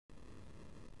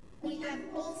We have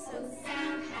also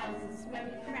sound houses where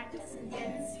we practice and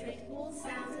demonstrate all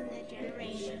sounds and their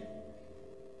generation.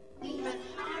 We have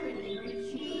harmony,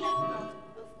 which we have got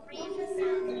of greater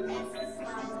sounds and lesser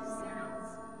styles of sounds.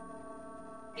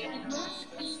 There are much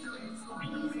instruments of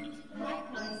music,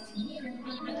 likewise to hear and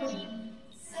be known,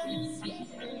 some sweeter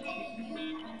than any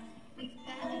you have, with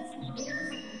ballads and bills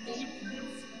and dainty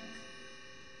music.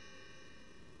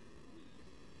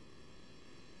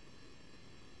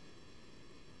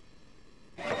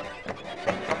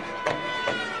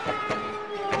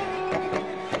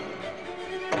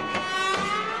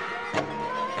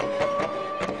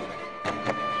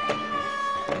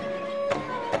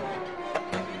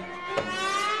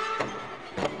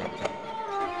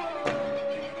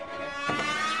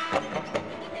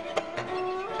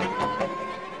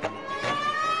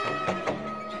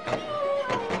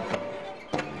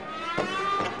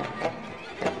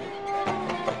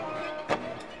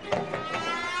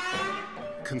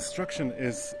 Construction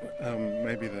is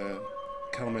maybe the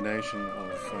culmination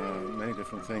of many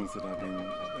different things that I've been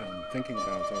thinking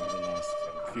about over the last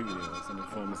few years, and it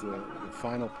forms the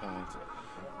final part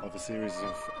of a series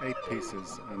of 8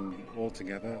 pieces, and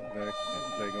altogether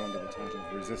they go under the title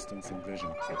of Resistance and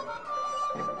Vision.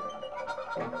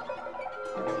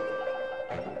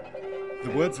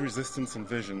 The words resistance and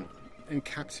vision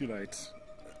encapsulate,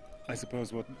 I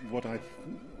suppose, what I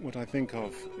think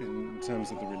of in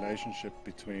terms of the relationship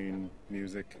between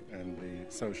music and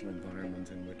the social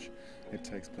environment in which it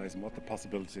takes place, and what the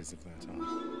possibilities of that are.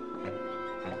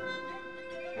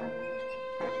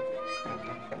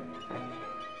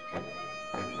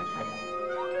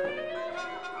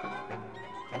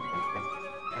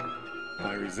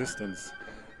 By resistance,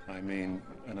 I mean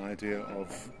an idea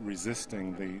of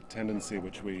resisting the tendency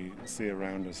which we see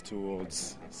around us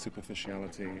towards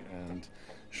superficiality and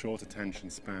short attention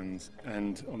spans.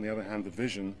 And on the other hand, the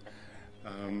vision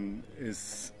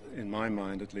is, in my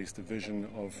mind at least, a vision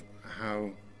of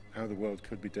how the world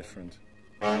could be different.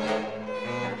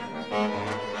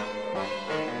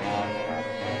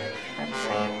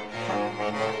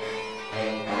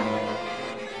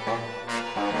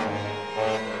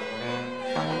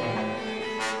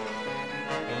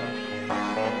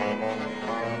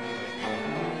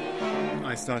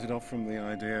 I started off from the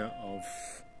idea of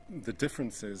the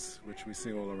differences which we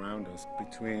see all around us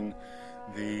between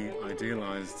the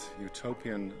idealized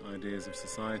utopian ideas of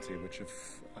society which have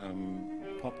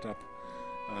popped up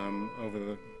over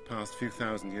the past few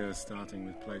thousand years, starting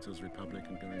with Plato's Republic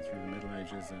and going through the Middle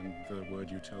Ages and the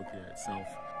word utopia itself.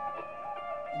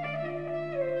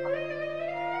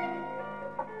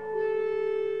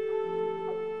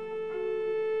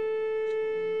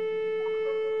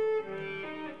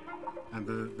 And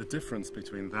the difference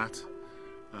between that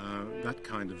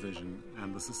kind of vision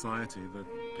and the society that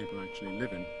people actually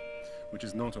live in, which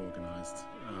is not organized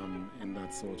in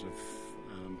that sort of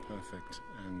perfect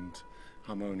and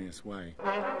harmonious way.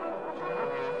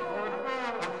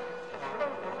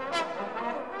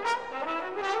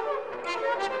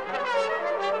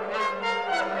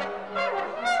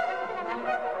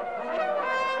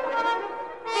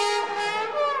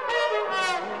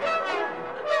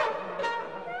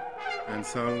 And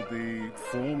so the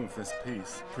form of this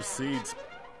piece proceeds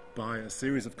by a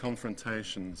series of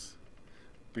confrontations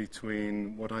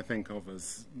between what I think of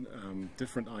as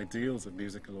different ideals of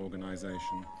musical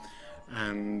organization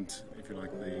and, if you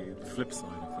like, the flip side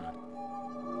of that.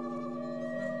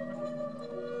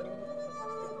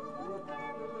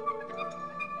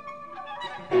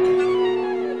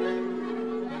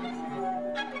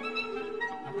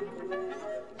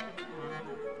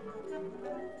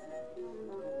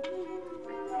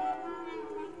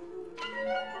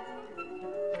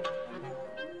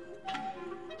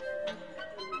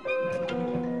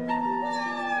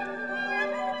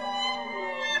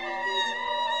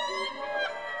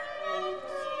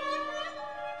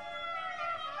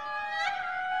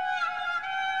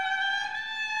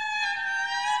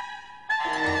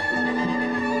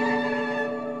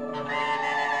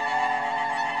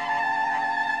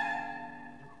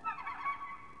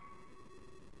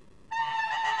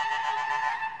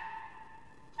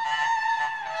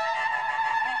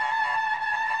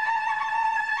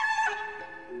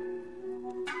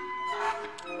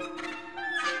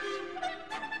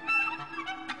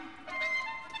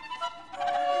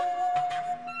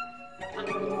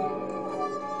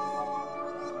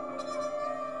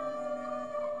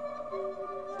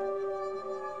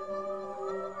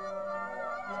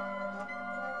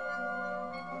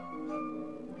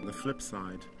 The flip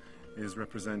side is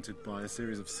represented by a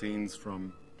series of scenes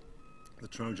from The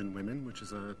Trojan Women, which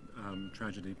is a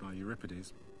tragedy by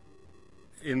Euripides.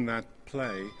 In that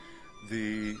play,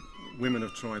 the women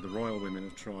of Troy, the royal women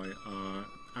of Troy, are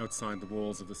outside the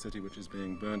walls of the city which is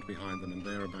being burned behind them, and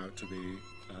they're about to be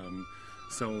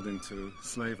sold into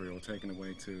slavery or taken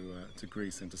away to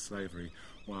Greece into slavery,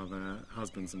 while their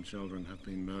husbands and children have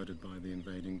been murdered by the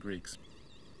invading Greeks.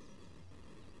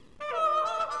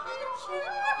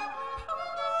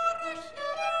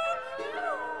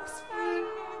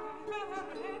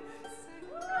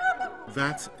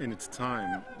 That, in its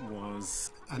time,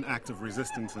 was an act of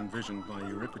resistance envisioned by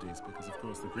Euripides, because, of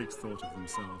course, the Greeks thought of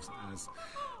themselves as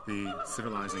the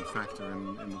civilizing factor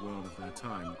in the world of their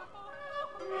time.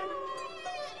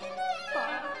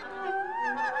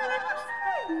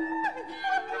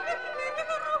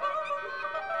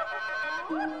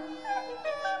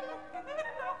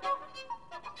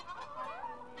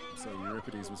 So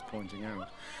Euripides was pointing out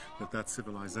that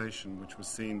civilization, which was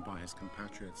seen by his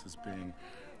compatriots as being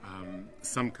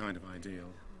some kind of ideal,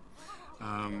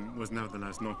 was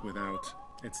nevertheless not without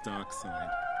its dark side.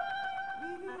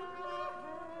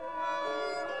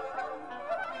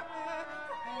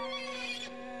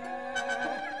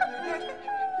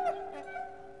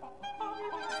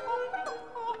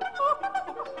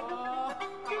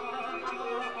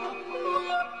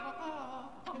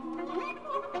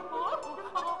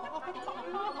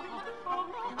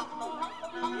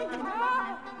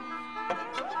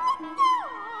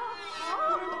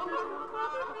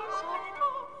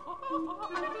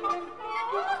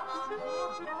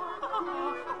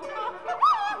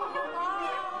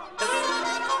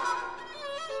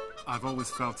 I've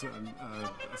always felt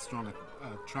a strong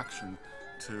attraction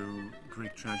to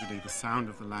Greek tragedy, the sound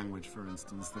of the language, for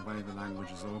instance, the way the language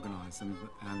is organized,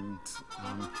 and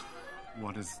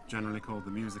what is generally called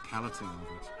the musicality of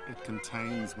it. It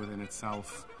contains within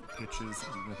itself pitches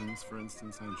and rhythms, for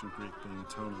instance, ancient Greek being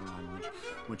a tonal language,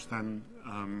 which then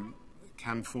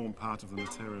can form part of the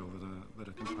material that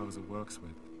a composer works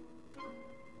with.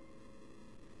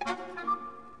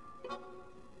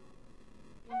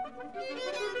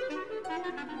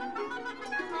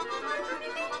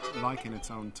 Like in its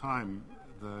own time,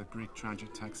 the Greek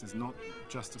tragic text is not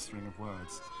just a string of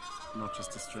words, not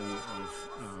just a string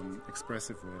of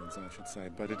expressive words, I should say,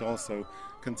 but it also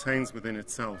contains within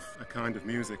itself a kind of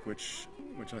music which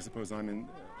I suppose I'm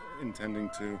intending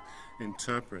to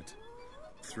interpret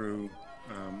through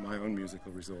my own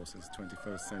musical resources,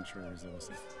 21st century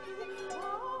resources.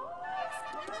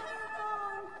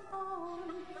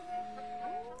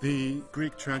 The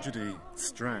Greek tragedy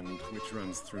strand, which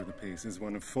runs through the piece, is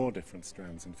one of 4 different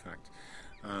strands, in fact.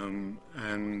 And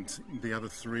the other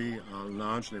 3 are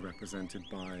largely represented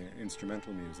by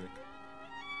instrumental music.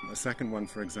 The second one,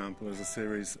 for example, is a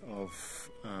series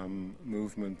of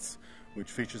movements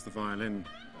which features the violin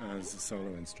as a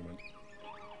solo instrument.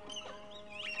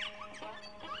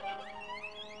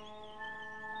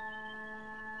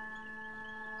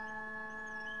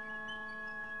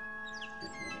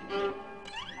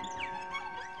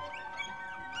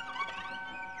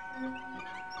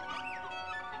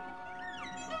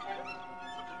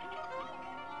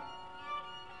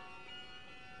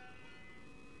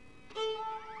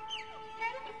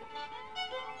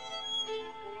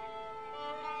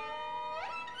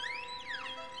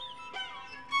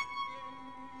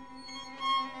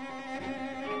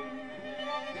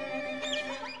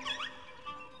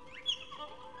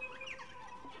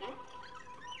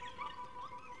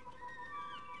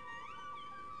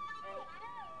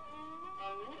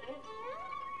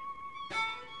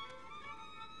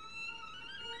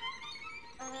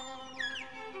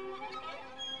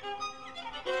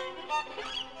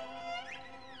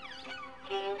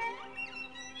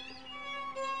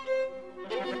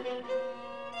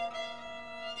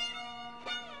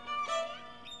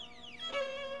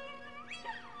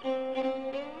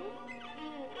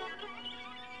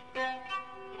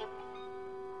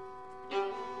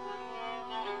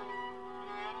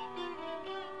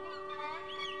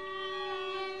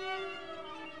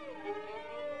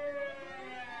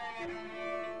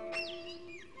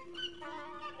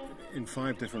 In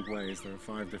 5 different ways, there are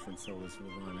 5 different solos for the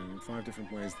violin. In 5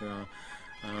 different ways, there are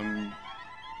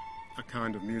a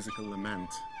kind of musical lament.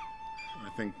 I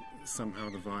think somehow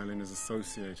the violin is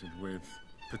associated with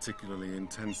particularly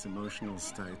intense emotional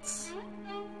states.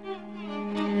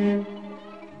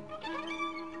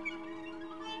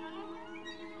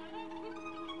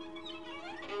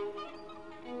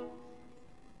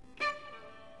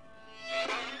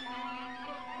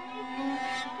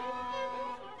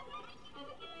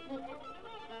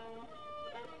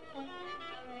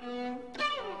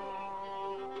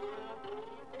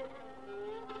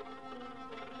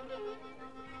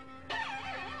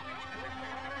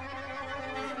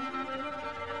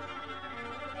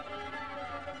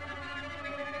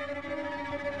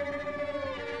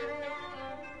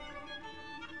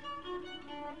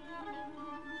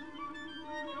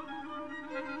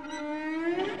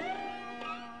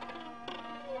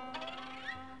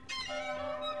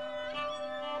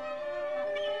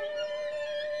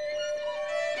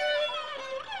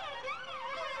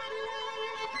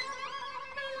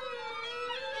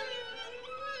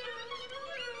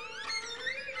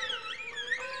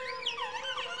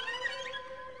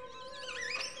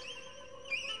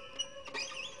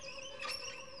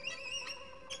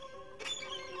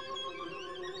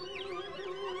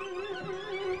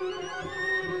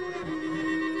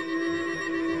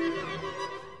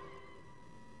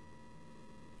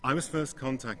 I was first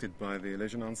contacted by the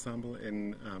ELISION ensemble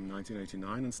in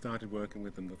 1989 and started working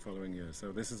with them the following year.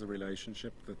 So this is a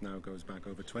relationship that now goes back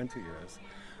over 20 years.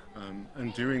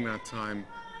 And during that time,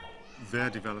 their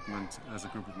development as a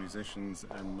group of musicians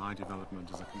and my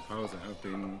development as a composer have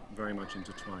been very much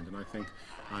intertwined. And I think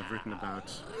I've written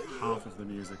about half of the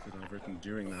music that I've written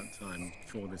during that time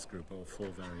for this group, or for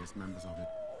various members of it.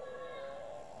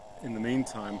 In the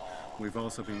meantime, we've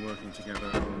also been working together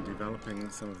on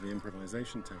developing some of the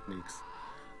improvisation techniques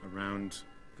around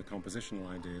the compositional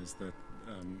ideas that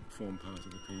form part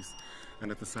of the piece, and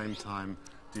at the same time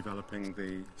developing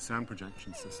the sound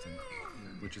projection system,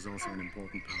 which is also an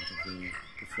important part of the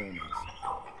performance.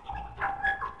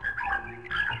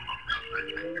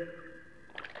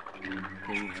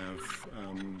 We have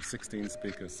 16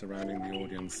 speakers surrounding the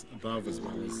audience above as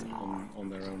well as on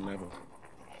their own level.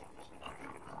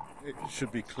 It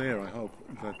should be clear, I hope,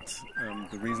 that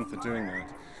the reason for doing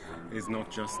that is not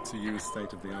just to use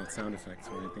state-of-the-art sound effects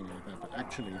or anything like that, but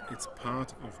actually it's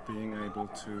part of being able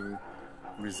to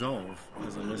resolve,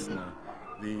 as a listener,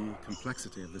 the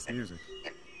complexity of this music.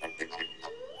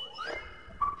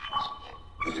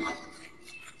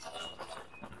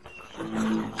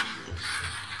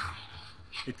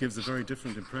 It gives a very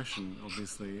different impression,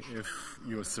 obviously, if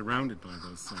you're surrounded by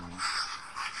those sounds.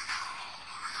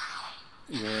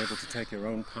 You're able to take your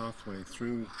own pathway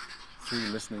through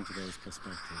listening to those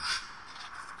perspectives.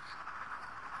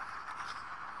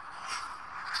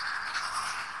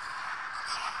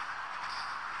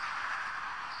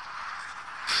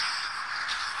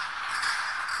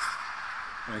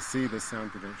 I see this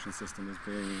sound projection system as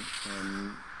being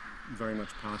very much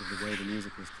part of the way the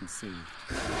music was conceived.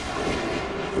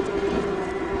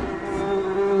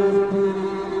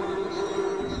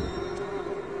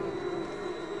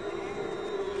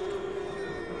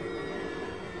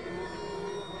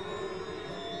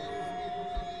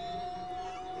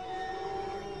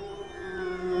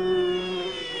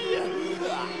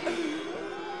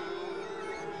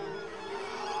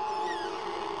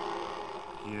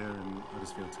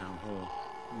 Huddersfield Town Hall,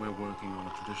 we're working on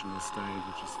a traditional stage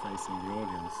which is facing the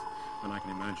audience, and I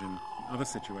can imagine other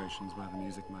situations where the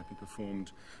music might be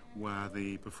performed where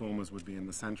the performers would be in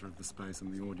the centre of the space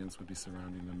and the audience would be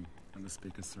surrounding them and the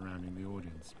speakers surrounding the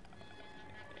audience.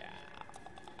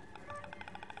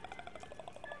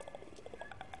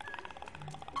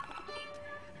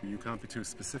 You can't be too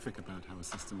specific about how a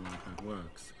system like that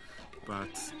works,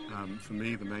 but for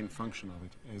me the main function of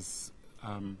it is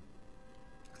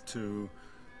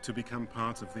to become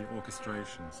part of the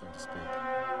orchestration, so to speak.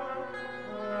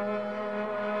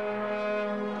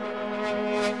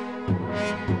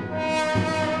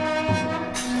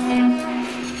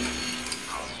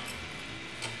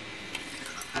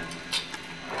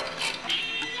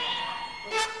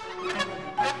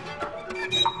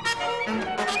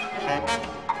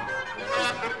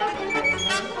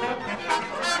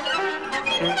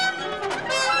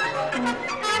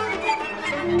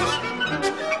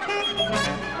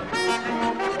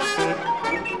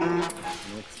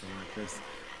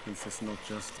 Consists not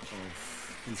just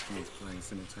of instruments playing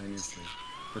simultaneously,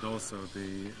 but also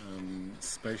the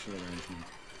spatial arrangement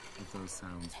of those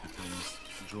sounds becomes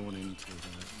drawn into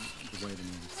the way the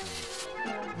music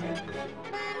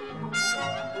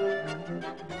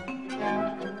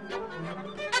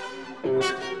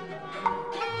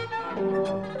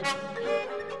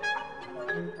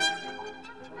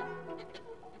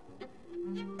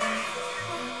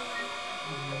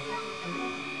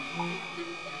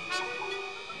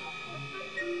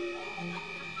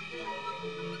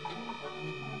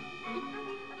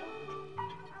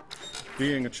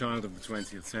Being a child of the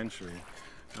 20th century,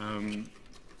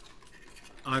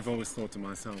 I've always thought to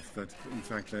myself that, in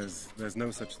fact, there's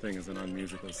no such thing as an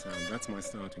unmusical sound. That's my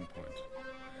starting point.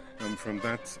 And from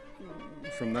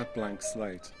that blank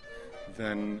slate,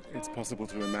 then it's possible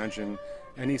to imagine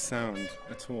any sound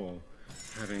at all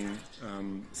having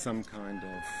some kind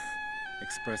of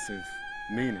expressive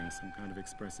meaning, some kind of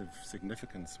expressive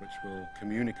significance, which will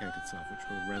communicate itself, which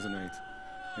will resonate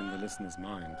in the listener's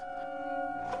mind.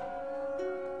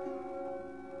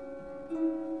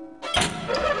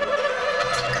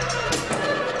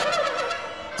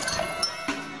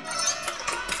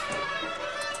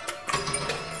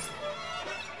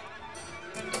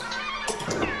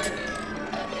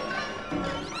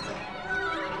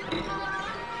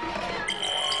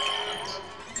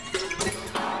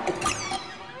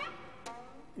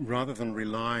 Rather than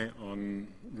rely on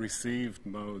received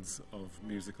modes of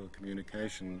musical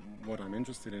communication, what I'm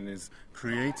interested in is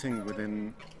creating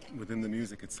within the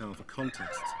music itself a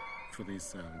context for these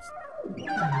sounds.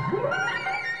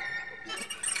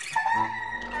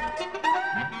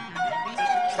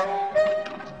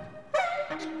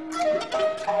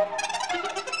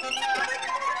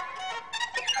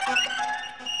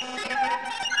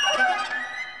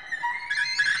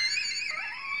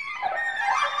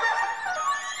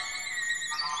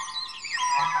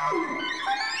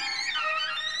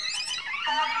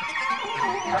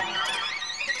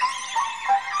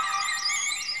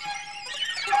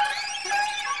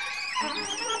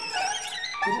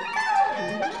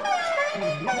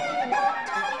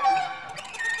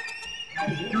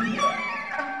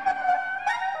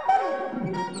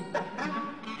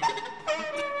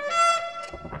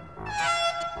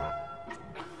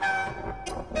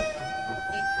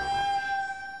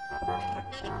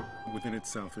 Within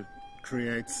itself, it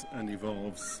creates and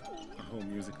evolves a whole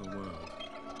musical world.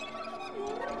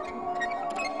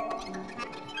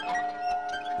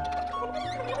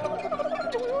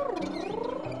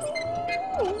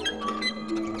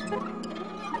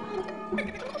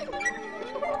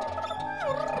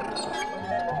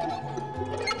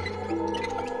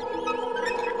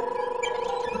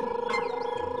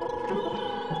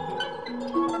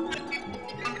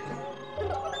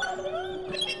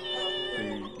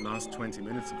 The last 20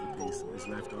 minutes of the piece is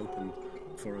left open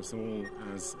for us all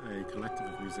as a collective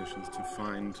of musicians to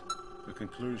find a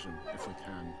conclusion, if we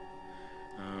can.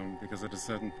 Because at a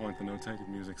certain point the notated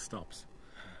music stops.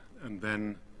 And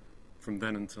then, from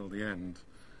then until the end,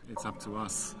 it's up to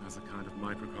us as a kind of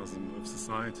microcosm of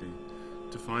society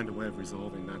to find a way of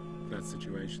resolving that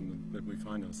situation that we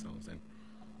find ourselves in.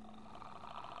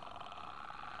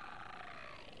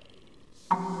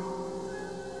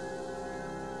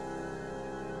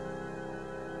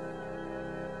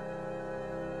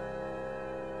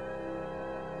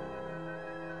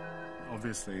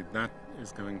 Obviously, that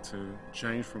is going to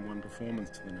change from one performance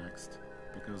to the next,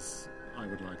 because I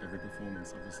would like every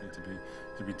performance, obviously,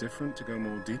 to be different, to go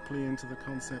more deeply into the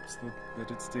concepts that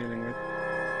it's dealing with.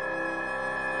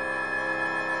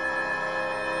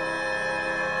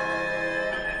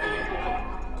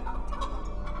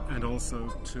 And also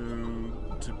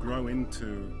to grow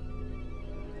into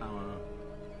our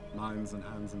minds and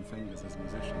hands and fingers as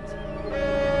musicians.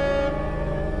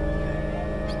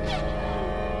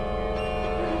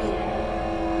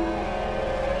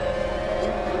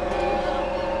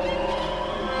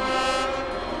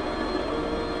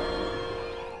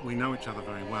 We know each other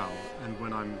very well, and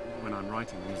when I'm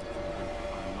writing music for the group,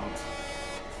 I'm not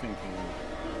thinking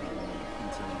in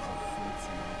terms of flutes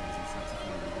and organs and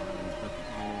saxophone and violins, but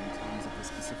more in terms of the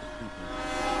specific people.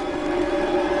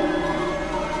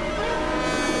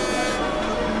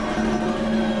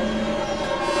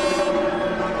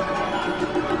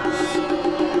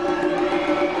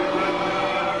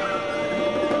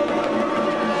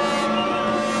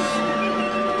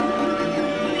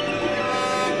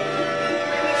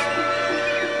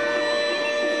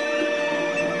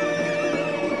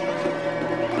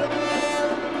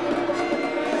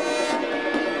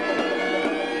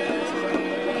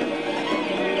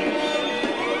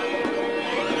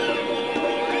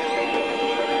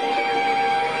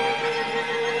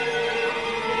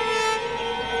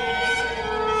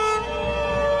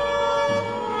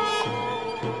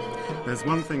 There's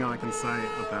one thing I can say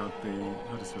about the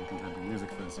Huddersfield Contemporary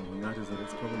Music Festival, and that is that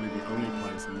it's probably the only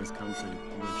place in this country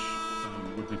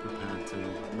which would be prepared to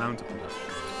mount a production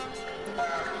like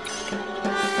this.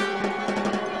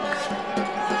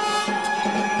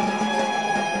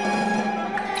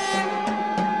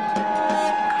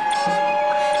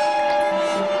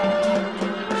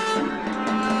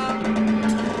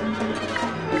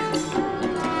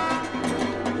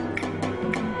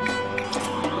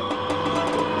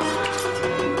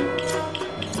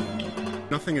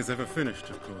 Nothing is ever finished,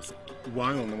 of course.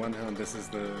 While on the one hand this is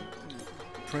the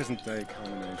present-day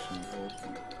culmination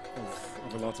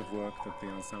of a lot of work that the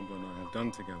ensemble and I have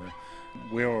done together,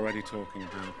 we're already talking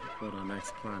about what our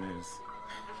next plan is.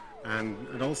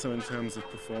 And also in terms of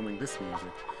performing this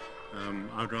music,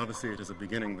 I'd rather see it as a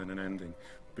beginning than an ending,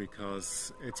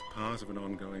 because it's part of an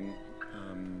ongoing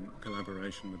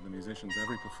collaboration with the musicians.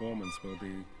 Every performance will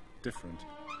be different.